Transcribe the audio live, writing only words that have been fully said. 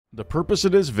The purpose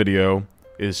of this video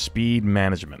is speed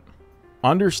management.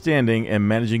 Understanding and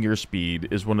managing your speed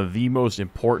is one of the most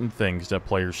important things that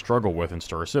players struggle with in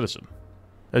Star Citizen.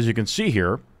 As you can see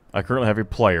here, I currently have a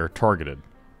player targeted.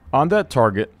 On that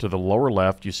target, to the lower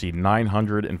left, you see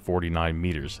 949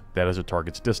 meters. That is the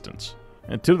target's distance.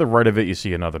 And to the right of it, you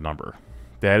see another number.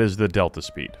 That is the delta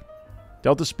speed.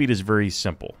 Delta speed is very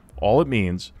simple. All it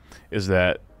means is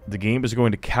that the game is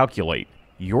going to calculate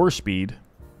your speed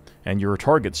and your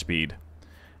target speed,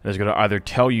 and it's going to either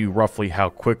tell you roughly how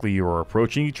quickly you are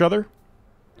approaching each other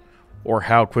or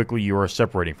how quickly you are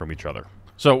separating from each other.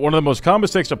 So one of the most common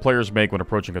mistakes that players make when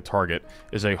approaching a target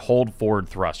is a hold forward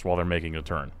thrust while they're making a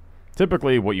turn.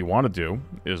 Typically what you want to do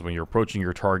is when you're approaching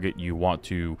your target, you want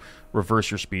to reverse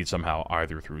your speed somehow,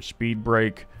 either through speed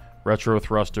brake, retro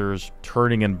thrusters,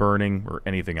 turning and burning, or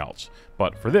anything else.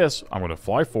 But for this, I'm going to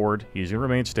fly forward, he's going to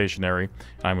remain stationary,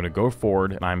 and I'm going to go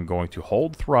forward, and I'm going to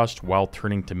hold thrust while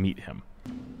turning to meet him.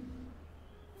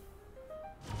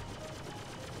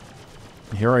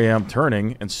 Here I am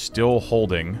turning and still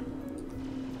holding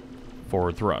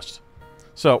forward thrust.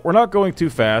 So we're not going too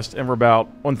fast, and we're about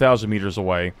 1,000 meters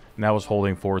away, and I was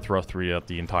holding forward thrust throughout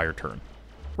the entire turn.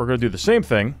 We're going to do the same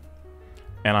thing,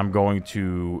 and I'm going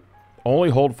to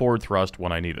only hold forward thrust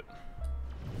when I need it.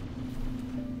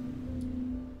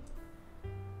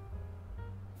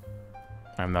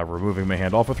 I'm now removing my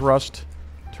hand off of thrust,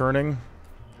 turning,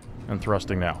 and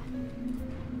thrusting now.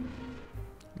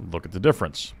 Look at the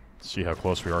difference. See how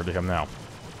close we are to him now.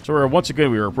 So once again,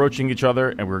 we are approaching each other,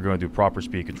 and we're going to do proper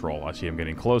speed control. I see him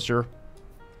getting closer.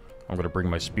 I'm going to bring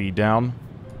my speed down.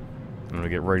 I'm going to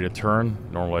get ready to turn.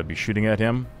 Normally I'd be shooting at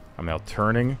him. I'm now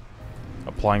turning,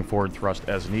 applying forward thrust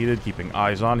as needed, keeping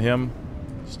eyes on him,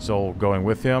 still going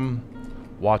with him,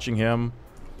 watching him,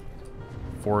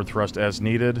 forward thrust as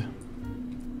needed,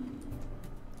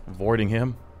 avoiding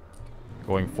him,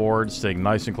 going forward, staying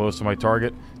nice and close to my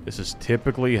target. This is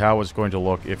typically how it's going to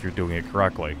look if you're doing it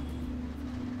correctly.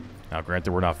 Now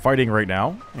granted, we're not fighting right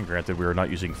now, and granted we are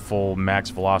not using full max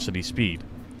velocity speed,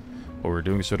 but we're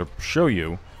doing so to show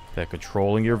you that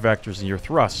controlling your vectors and your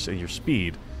thrusts and your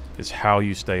speed is how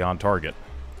you stay on target.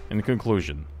 In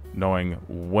conclusion, knowing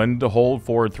when to hold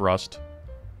forward thrust,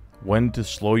 when to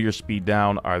slow your speed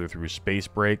down either through space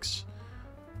brakes,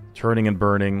 turning and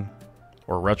burning,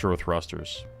 or retro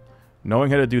thrusters. Knowing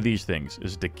how to do these things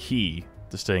is the key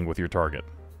to staying with your target.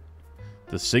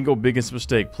 The single biggest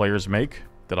mistake players make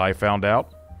that I found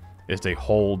out is they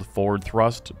hold forward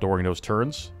thrust during those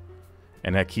turns,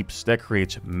 and that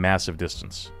creates massive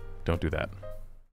distance. Don't do that.